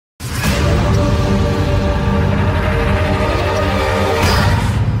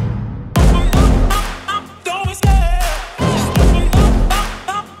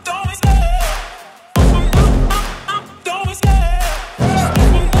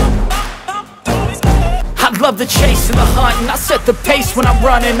love the chase and the hunt, and I set the pace when I'm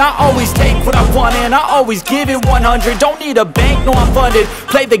running. I always take what I want and I always give it 100. Don't need a bank, no I'm funded.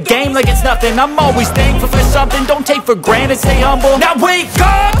 Play the game like it's nothing. I'm always thankful for something. Don't take for granted, stay humble. Now wake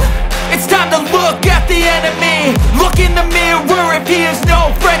up! It's time to look at the enemy. Look in the mirror if he is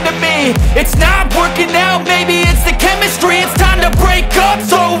no friend to me. It's not working out, maybe it's the chemistry. It's time to break up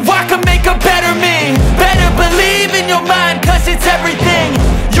so I can make a better me. Better believe in your mind, cause it's everything.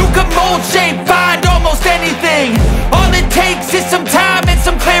 You can mold, shape, find almost anything. All it takes is some time and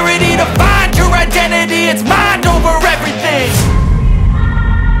some clarity to find your identity. It's mind over everything.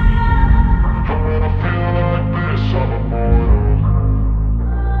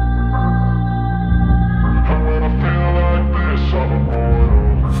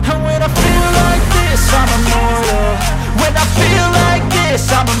 I'm immortal. When I feel like this,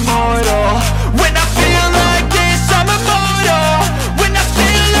 I'm immortal. When I feel like this, I'm immortal. When I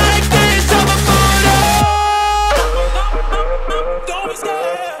feel like this, I'm immortal. Don't be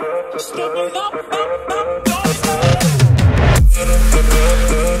scared. Step up. Don't be scared.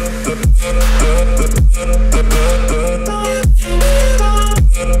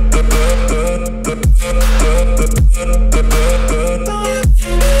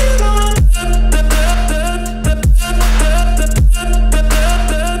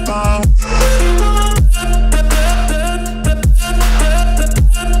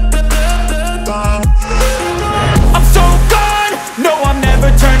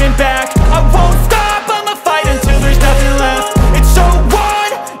 Back. I won't stop, I'ma fight until there's nothing left. It's so on,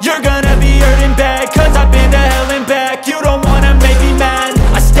 you're gonna be hurting bad, cause I've been to hell and back. You don't wanna make me mad,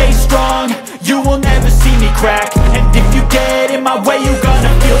 I stay strong, you will never see me crack. And if you get in my way, you gonna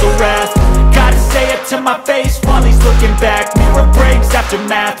feel the wrath. Gotta say it to my face while he's looking back. Mirror breaks after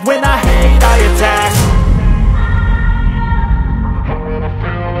math, when I hate I attack.